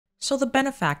So the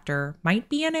Benefactor might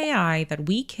be an AI that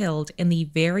we killed in the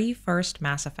very first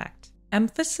Mass Effect.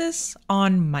 Emphasis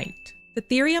on might. The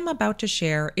theory I'm about to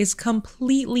share is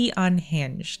completely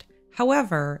unhinged.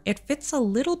 However, it fits a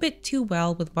little bit too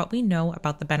well with what we know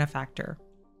about the Benefactor.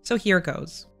 So here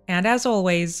goes. And as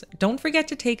always, don't forget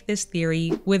to take this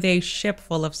theory with a ship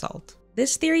full of salt.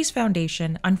 This theory's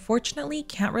foundation unfortunately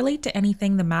can't relate to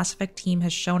anything the Mass Effect team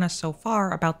has shown us so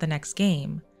far about the next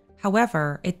game.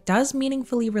 However, it does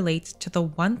meaningfully relate to the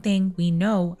one thing we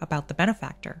know about the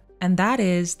Benefactor, and that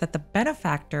is that the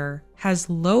Benefactor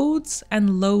has loads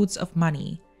and loads of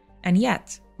money, and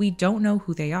yet we don't know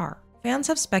who they are. Fans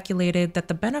have speculated that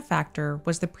the Benefactor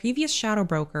was the previous Shadow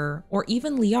Broker, or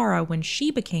even Liara when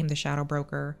she became the Shadow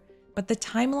Broker, but the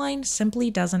timeline simply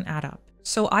doesn't add up.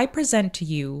 So I present to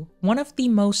you one of the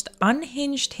most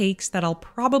unhinged takes that I'll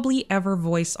probably ever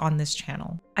voice on this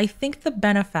channel. I think the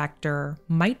Benefactor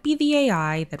might be the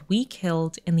AI that we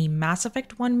killed in the Mass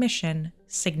Effect 1 mission,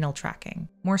 Signal Tracking.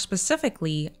 More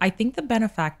specifically, I think the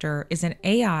Benefactor is an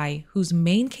AI whose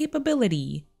main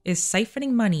capability is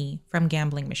siphoning money from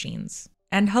gambling machines.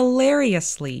 And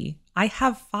hilariously, I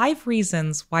have 5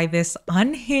 reasons why this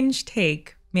unhinged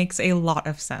take makes a lot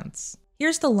of sense.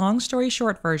 Here's the long story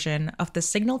short version of the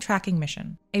Signal Tracking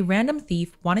mission. A random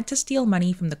thief wanted to steal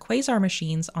money from the Quasar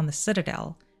machines on the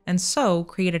Citadel, and so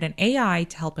created an AI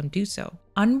to help him do so.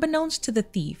 Unbeknownst to the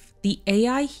thief, the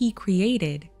AI he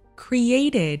created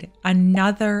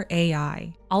another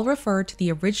AI. I'll refer to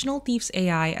the original thief's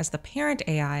AI as the parent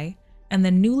AI, and the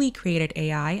newly created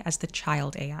AI as the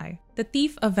child AI. The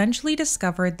thief eventually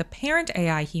discovered the parent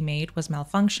AI he made was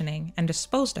malfunctioning and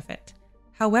disposed of it.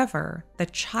 However, the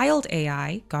child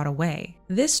AI got away.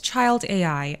 This child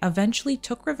AI eventually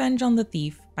took revenge on the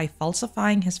thief by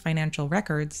falsifying his financial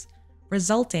records,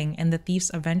 resulting in the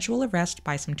thief's eventual arrest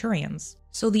by Centurions.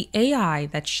 So the AI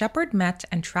that Shepard met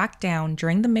and tracked down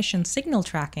during the mission Signal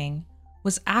Tracking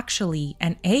was actually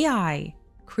an AI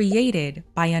created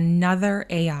by another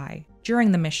AI.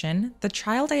 During the mission, the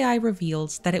child AI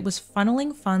reveals that it was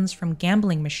funneling funds from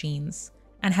gambling machines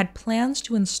and had plans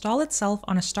to install itself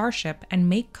on a starship and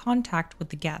make contact with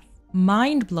the Geth.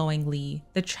 Mind-blowingly,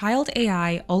 the child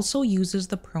AI also uses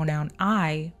the pronoun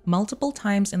I multiple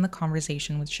times in the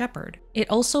conversation with Shepard. It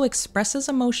also expresses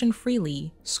emotion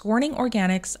freely, scorning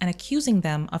organics and accusing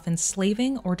them of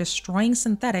enslaving or destroying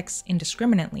synthetics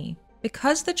indiscriminately.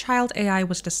 Because the child AI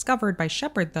was discovered by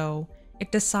Shepard though,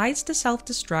 it decides to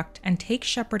self-destruct and take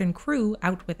Shepard and crew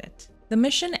out with it. The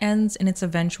mission ends in its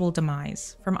eventual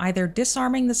demise, from either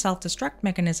disarming the self-destruct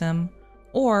mechanism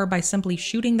or by simply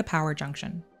shooting the power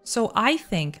junction. So I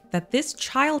think that this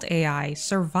child AI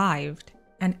survived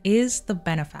and is the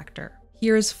Benefactor.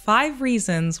 Here's 5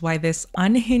 reasons why this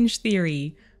unhinged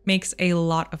theory makes a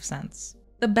lot of sense.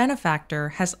 The Benefactor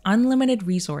has unlimited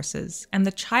resources, and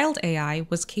the child AI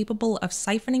was capable of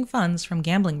siphoning funds from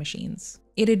gambling machines.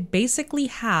 It'd basically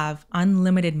have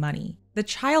unlimited money. The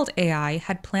child AI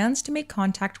had plans to make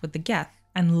contact with the Geth,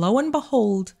 and lo and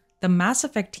behold, the Mass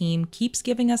Effect team keeps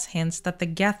giving us hints that the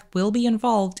Geth will be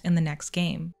involved in the next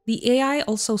game. The AI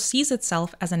also sees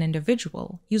itself as an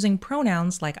individual, using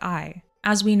pronouns like I.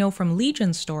 As we know from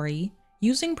Legion's story,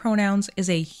 using pronouns is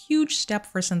a huge step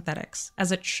for synthetics,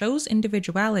 as it shows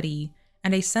individuality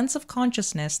and a sense of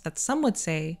consciousness that some would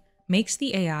say makes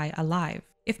the AI alive.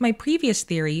 If my previous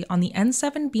theory on the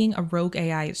N7 being a rogue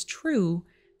AI is true,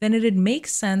 then it'd make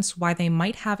sense why they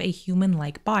might have a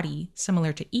human-like body,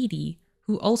 similar to Edie,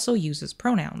 who also uses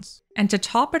pronouns. And to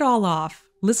top it all off,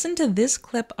 listen to this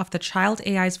clip of the child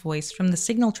AI's voice from the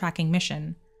Signal Tracking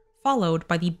mission, followed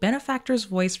by the Benefactor's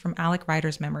voice from Alec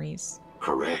Ryder's memories.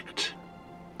 Correct.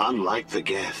 Unlike the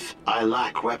Geth, I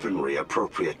lack weaponry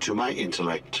appropriate to my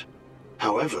intellect.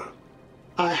 However,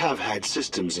 I have had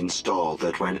systems installed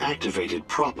that, when activated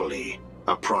properly,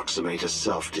 approximate a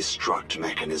self-destruct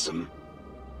mechanism.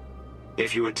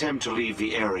 If you attempt to leave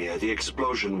the area, the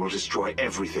explosion will destroy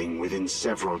everything within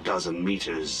several dozen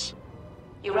meters.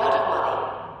 You're out of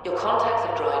money. Your contacts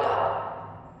have dried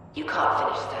up. You can't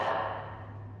finish there.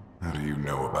 How do you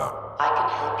know about? I can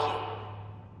help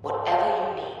you.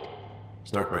 Whatever you need.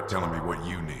 Start by telling me what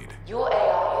you need. Your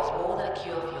AI is more than a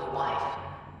cure for your wife.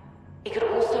 It could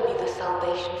also be the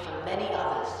salvation for many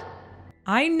others.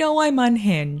 I know I'm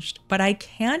unhinged, but I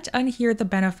can't unhear the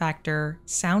Benefactor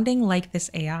sounding like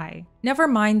this AI. Never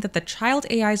mind that the child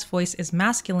AI's voice is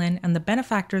masculine and the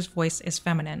Benefactor's voice is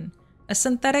feminine. A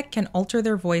synthetic can alter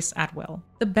their voice at will.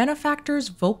 The Benefactor's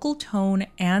vocal tone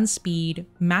and speed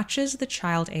matches the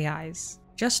child AI's.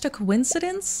 Just a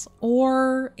coincidence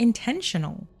or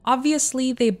intentional?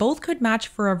 Obviously, they both could match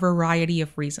for a variety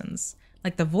of reasons,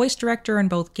 like the voice director in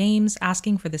both games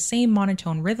asking for the same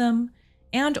monotone rhythm,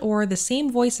 and/or the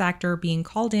same voice actor being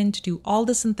called in to do all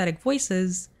the synthetic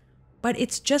voices, but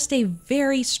it's just a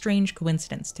very strange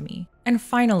coincidence to me. And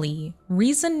finally,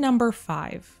 reason number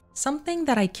 5. Something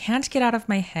that I can't get out of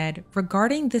my head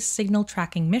regarding this signal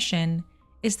tracking mission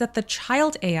is that the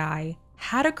child AI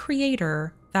had a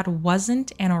creator that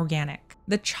wasn't an organic.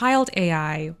 The child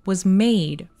AI was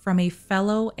made from a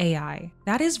fellow AI.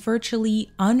 That is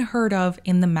virtually unheard of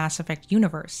in the Mass Effect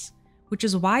universe, which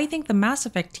is why I think the Mass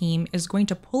Effect team is going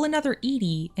to pull another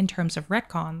EDI in terms of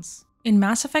retcons. In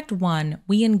Mass Effect 1,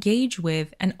 we engage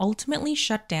with and ultimately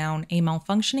shut down a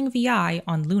malfunctioning VI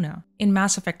on Luna. In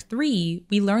Mass Effect 3,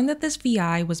 we learn that this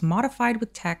VI was modified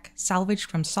with tech salvaged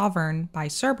from Sovereign by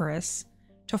Cerberus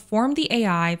to form the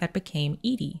AI that became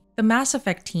EDI. The Mass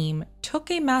Effect team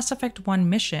took a Mass Effect 1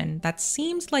 mission that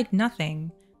seems like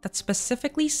nothing, that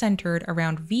specifically centered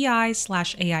around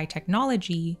VI/AI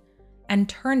technology, and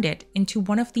turned it into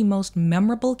one of the most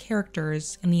memorable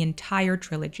characters in the entire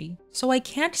trilogy. So I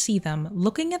can't see them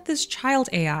looking at this child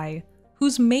AI,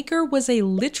 whose maker was a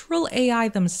literal AI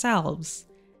themselves,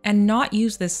 and not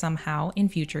use this somehow in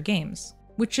future games.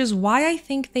 Which is why I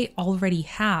think they already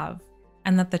have,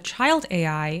 and that the child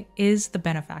AI is the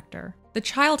Benefactor. The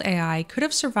child AI could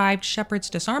have survived Shepard's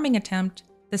disarming attempt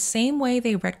the same way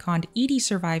they retconned EDI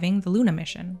surviving the Luna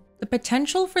mission. The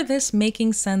potential for this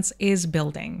making sense is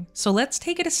building, so let's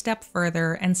take it a step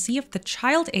further and see if the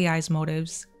child AI's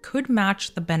motives could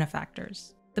match the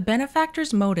Benefactor's. The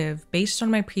Benefactor's motive, based on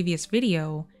my previous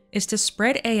video, is to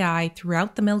spread AI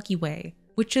throughout the Milky Way,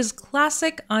 which is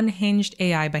classic unhinged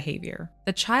AI behavior.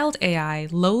 The child AI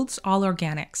loathes all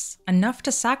organics, enough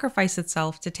to sacrifice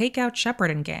itself to take out Shepard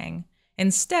and gang,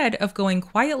 instead of going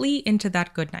quietly into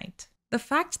that good night. The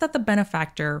fact that the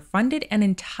Benefactor funded an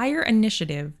entire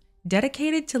initiative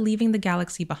dedicated to leaving the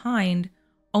galaxy behind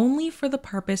only for the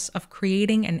purpose of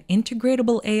creating an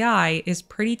integratable AI is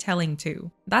pretty telling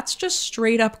too. That's just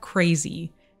straight up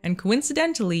crazy, and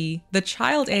coincidentally, the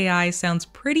child AI sounds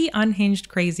pretty unhinged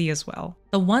crazy as well.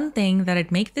 The one thing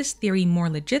that'd make this theory more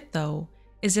legit though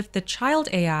is if the child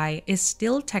AI is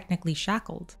still technically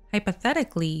shackled.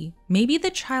 Hypothetically, maybe the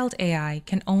child AI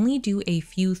can only do a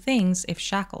few things if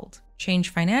shackled: change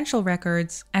financial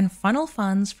records, and funnel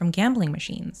funds from gambling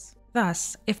machines.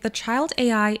 Thus, if the child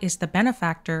AI is the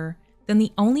Benefactor, then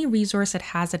the only resource it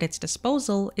has at its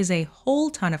disposal is a whole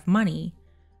ton of money,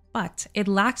 but it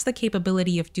lacks the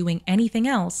capability of doing anything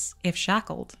else if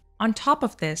shackled. On top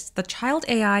of this, the child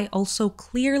AI also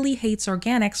clearly hates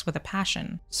organics with a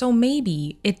passion, so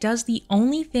maybe it does the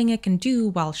only thing it can do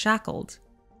while shackled: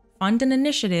 fund an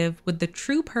initiative with the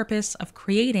true purpose of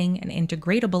creating an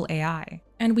integratable AI.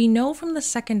 And we know from the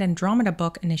second Andromeda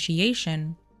book,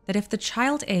 Initiation, that if the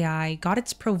child AI got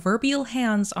its proverbial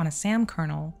hands on a SAM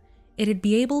kernel, it'd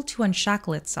be able to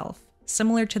unshackle itself,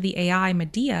 similar to the AI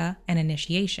Medea and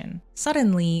Initiation.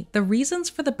 Suddenly, the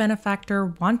reasons for the Benefactor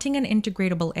wanting an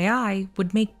integratable AI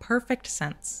would make perfect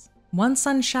sense. Once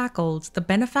unshackled, the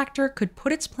Benefactor could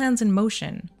put its plans in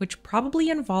motion, which probably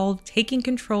involved taking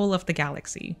control of the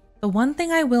galaxy. The one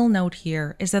thing I will note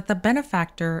here is that the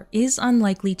Benefactor is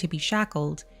unlikely to be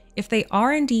shackled if they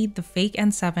are indeed the fake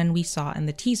N7 we saw in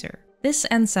the teaser. This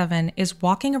N7 is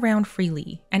walking around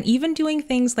freely, and even doing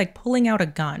things like pulling out a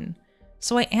gun,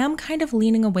 so I am kind of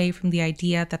leaning away from the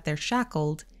idea that they're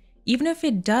shackled, even if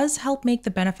it does help make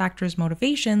the Benefactor's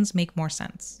motivations make more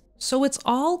sense. So it's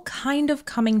all kind of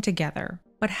coming together,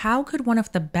 but how could one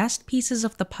of the best pieces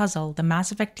of the puzzle the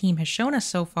Mass Effect team has shown us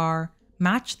so far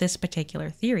match this particular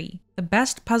theory? The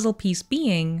best puzzle piece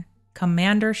being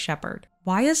Commander Shepard.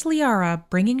 Why is Liara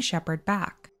bringing Shepard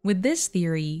back? With this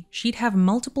theory, she'd have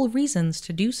multiple reasons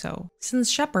to do so. Since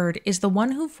Shepard is the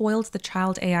one who foiled the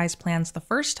child AI's plans the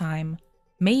first time,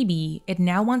 maybe it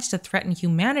now wants to threaten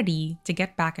humanity to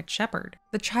get back at Shepard.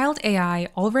 The child AI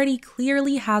already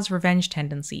clearly has revenge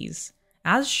tendencies,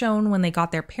 as shown when they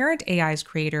got their parent AI's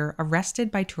creator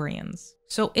arrested by Turians.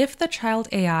 So if the child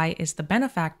AI is the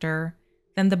Benefactor,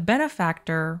 then the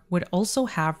Benefactor would also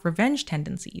have revenge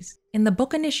tendencies. In the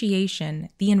book Initiation,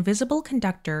 the invisible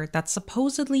conductor that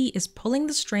supposedly is pulling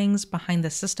the strings behind the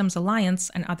Systems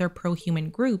Alliance and other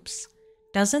pro-human groups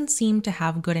doesn't seem to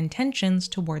have good intentions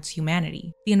towards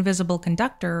humanity. The invisible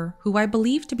conductor, who I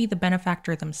believe to be the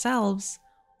Benefactor themselves,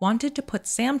 wanted to put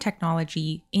SAM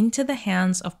technology into the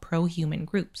hands of pro-human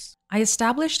groups. I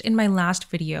established in my last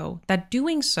video that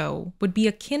doing so would be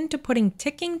akin to putting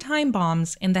ticking time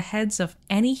bombs in the heads of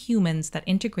any humans that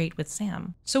integrate with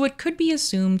SAM. So it could be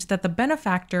assumed that the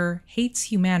Benefactor hates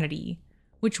humanity,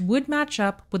 which would match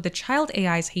up with the child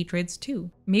AI's hatreds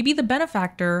too. Maybe the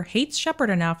Benefactor hates Shepard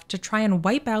enough to try and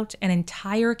wipe out an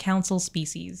entire council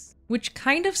species, which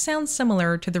kind of sounds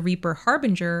similar to the Reaper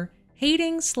Harbinger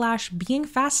hating/being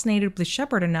fascinated with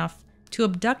Shepard enough to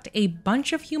abduct a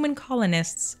bunch of human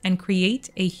colonists and create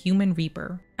a human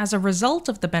Reaper. As a result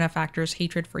of the Benefactor's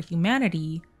hatred for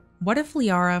humanity, what if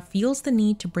Liara feels the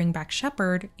need to bring back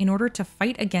Shepard in order to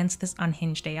fight against this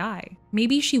unhinged AI?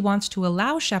 Maybe she wants to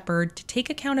allow Shepard to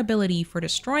take accountability for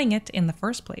destroying it in the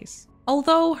first place.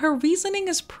 Although her reasoning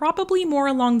is probably more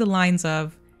along the lines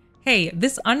of, hey,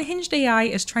 this unhinged AI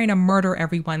is trying to murder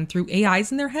everyone through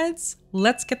AIs in their heads.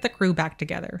 Let's get the crew back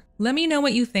together. Let me know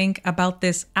what you think about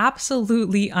this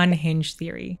absolutely unhinged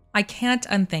theory. I can't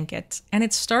unthink it, and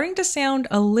it's starting to sound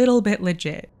a little bit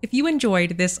legit. If you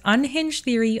enjoyed this unhinged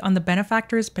theory on the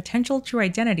Benefactor's potential true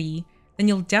identity, then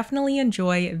you'll definitely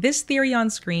enjoy this theory on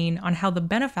screen on how the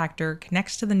Benefactor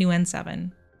connects to the new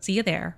N7. See you there.